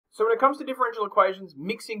So when it comes to differential equations,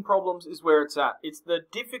 mixing problems is where it's at. It's the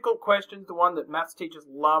difficult questions, the one that maths teachers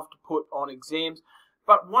love to put on exams.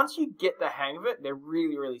 But once you get the hang of it, they're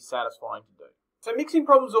really, really satisfying to do. So mixing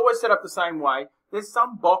problems are always set up the same way. There's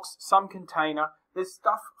some box, some container, there's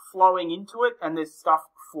stuff flowing into it, and there's stuff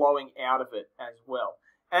flowing out of it as well.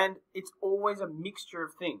 And it's always a mixture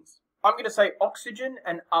of things. I'm going to say oxygen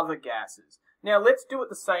and other gases. Now let's do it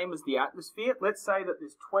the same as the atmosphere. Let's say that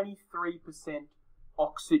there's 23%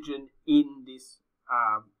 oxygen in this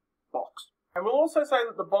box. And we'll also say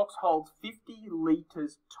that the box holds 50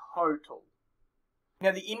 litres total.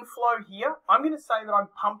 Now the inflow here, I'm going to say that I'm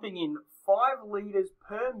pumping in 5 litres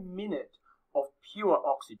per minute of pure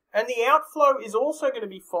oxygen. And the outflow is also going to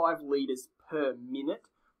be 5 litres per minute,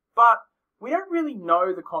 but we don't really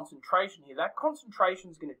know the concentration here. That concentration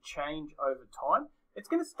is going to change over time. It's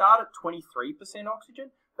going to start at 23%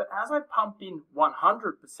 oxygen, but as I pump in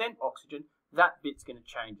 100% oxygen, that bit's going to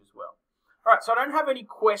change as well. All right, so I don't have any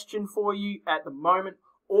question for you at the moment.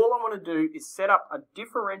 All I want to do is set up a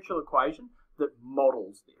differential equation that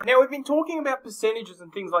models this. Now, we've been talking about percentages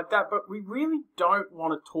and things like that, but we really don't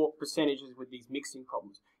want to talk percentages with these mixing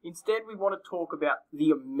problems. Instead, we want to talk about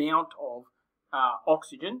the amount of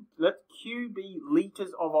oxygen. Let Q be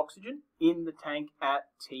litres of oxygen in the tank at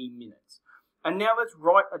T minutes. And now let's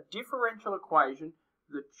write a differential equation,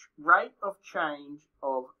 the rate of change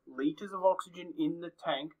of litres of oxygen in the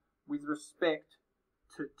tank with respect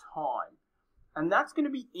to time. And that's going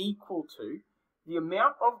to be equal to the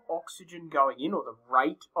amount of oxygen going in, or the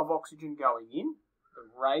rate of oxygen going in, the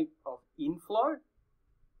rate of inflow,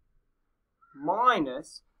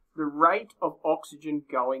 minus the rate of oxygen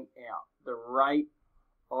going out, the rate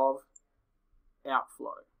of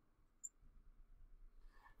outflow.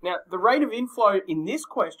 Now, the rate of inflow in this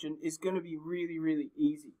question is going to be really, really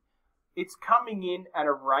easy. It's coming in at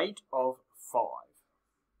a rate of 5.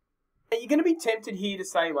 Now, you're going to be tempted here to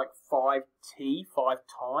say like 5t, 5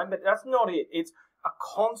 time, but that's not it. It's a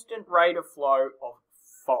constant rate of flow of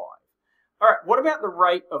 5. All right, what about the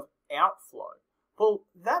rate of outflow? Well,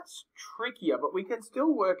 that's trickier, but we can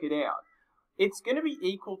still work it out. It's going to be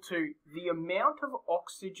equal to the amount of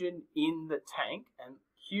oxygen in the tank, and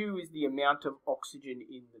Q is the amount of oxygen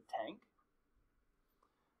in the tank,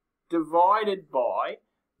 divided by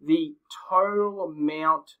the total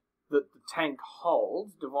amount that the tank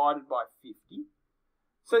holds, divided by 50.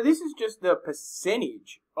 So this is just the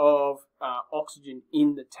percentage of oxygen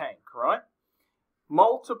in the tank, right?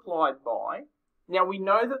 Multiplied by, now we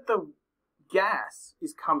know that the gas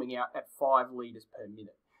is coming out at 5 litres per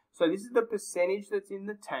minute. So this is the percentage that's in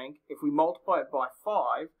the tank. If we multiply it by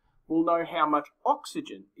 5, we'll know how much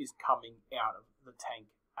oxygen is coming out of the tank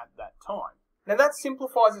at that time. Now that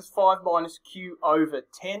simplifies as 5 minus Q over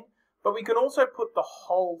 10, but we can also put the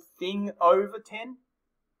whole thing over 10,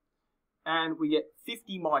 and we get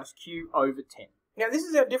 50 minus Q over 10. Now this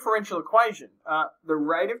is our differential equation. The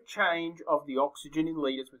rate of change of the oxygen in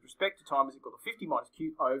litres with respect to time is equal to 50 minus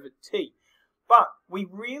Q over T. But we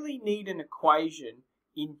really need an equation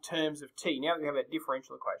in terms of T. Now that we have our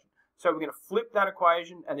differential equation. So we're going to flip that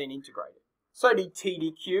equation and then integrate it. So dT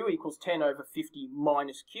dQ equals 10 over 50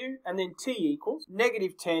 minus Q, and then T equals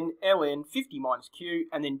negative 10 ln 50 minus Q,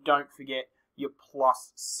 and then don't forget your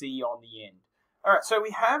plus C on the end. All right, so we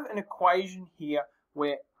have an equation here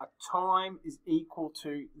where a time is equal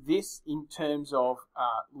to this in terms of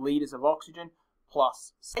litres of oxygen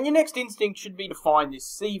plus C. And your next instinct should be to find this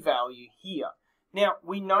C value here. Now,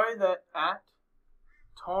 we know that at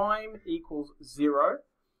time equals 0,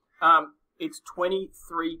 it's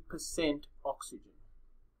 23% oxygen.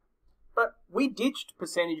 But we ditched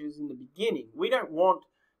percentages in the beginning. We don't want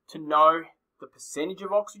to know the percentage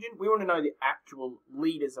of oxygen. We want to know the actual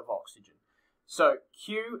litres of oxygen. So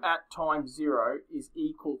Q at time 0 is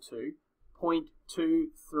equal to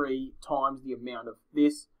 0.23 times the amount of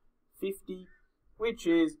this 50, which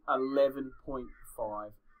is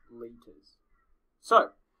 11.5 litres. So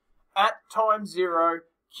at time 0,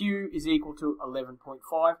 Q is equal to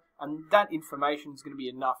 11.5, and that information is going to be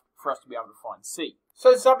enough for us to be able to find C.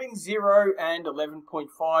 So subbing 0 and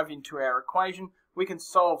 11.5 into our equation, we can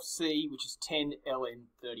solve C, which is 10 ln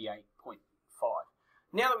 38.5.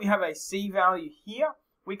 Now that we have a C value here,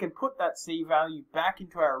 we can put that C value back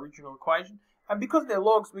into our original equation, and because they're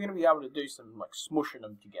logs, we're going to be able to do some like smushing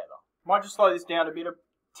them together. Might just slow this down a bit.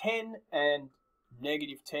 10 and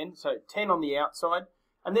negative 10, so 10 on the outside,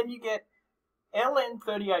 and then you get ln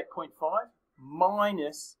 38.5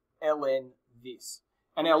 minus ln this.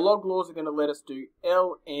 And our log laws are going to let us do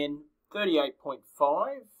ln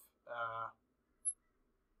 38.5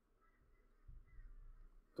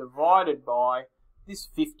 divided by this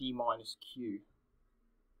 50 minus Q.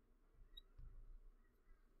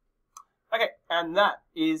 And that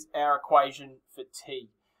is our equation for T.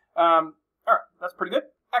 All right, that's pretty good.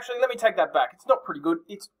 Actually, let me take that back. It's not pretty good,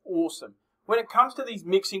 it's awesome. When it comes to these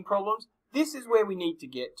mixing problems, this is where we need to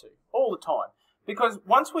get to all the time. Because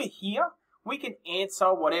once we're here, we can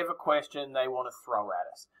answer whatever question they want to throw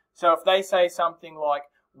at us. So if they say something like,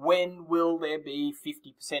 when will there be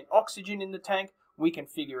 50% oxygen in the tank, we can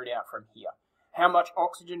figure it out from here. How much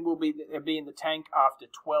oxygen will there be in the tank after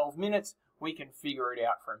 12 minutes? We can figure it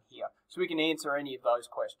out from here. So we can answer any of those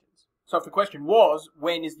questions. So if the question was,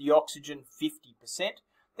 when is the oxygen 50%?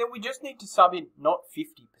 Then we just need to sub in not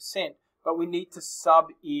 50%, but we need to sub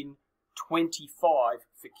in 25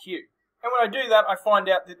 for Q. And when I do that, I find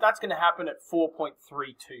out that that's going to happen at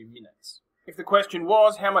 4.32 minutes. If the question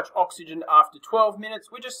was, how much oxygen after 12 minutes,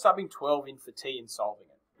 we're just subbing 12 in for T and solving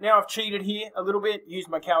it. Now I've cheated here a little bit, used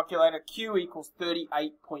my calculator. Q equals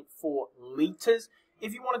 38.4 litres.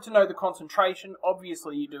 If you wanted to know the concentration,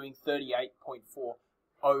 obviously you're doing 38.4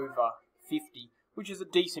 over 50, which is a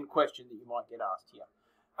decent question that you might get asked here.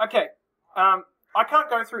 Okay, I can't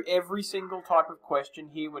go through every single type of question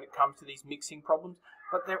here when it comes to these mixing problems,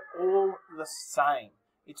 but they're all the same.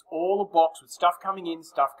 It's all a box with stuff coming in,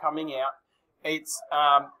 stuff coming out. It's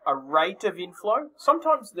a rate of inflow.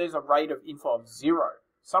 Sometimes there's a rate of inflow of 0.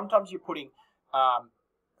 Sometimes you're putting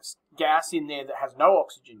gas in there that has no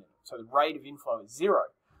oxygen in it, so the rate of inflow is 0.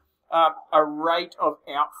 A rate of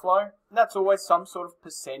outflow, and that's always some sort of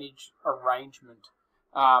percentage arrangement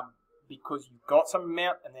because you've got some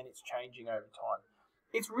amount and then it's changing over time.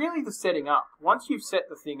 It's really the setting up. Once you've set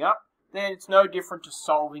the thing up, then it's no different to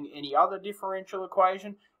solving any other differential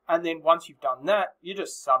equation, and then once you've done that, you're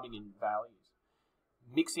just subbing in values.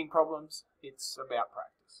 Mixing problems, it's about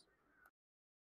practice.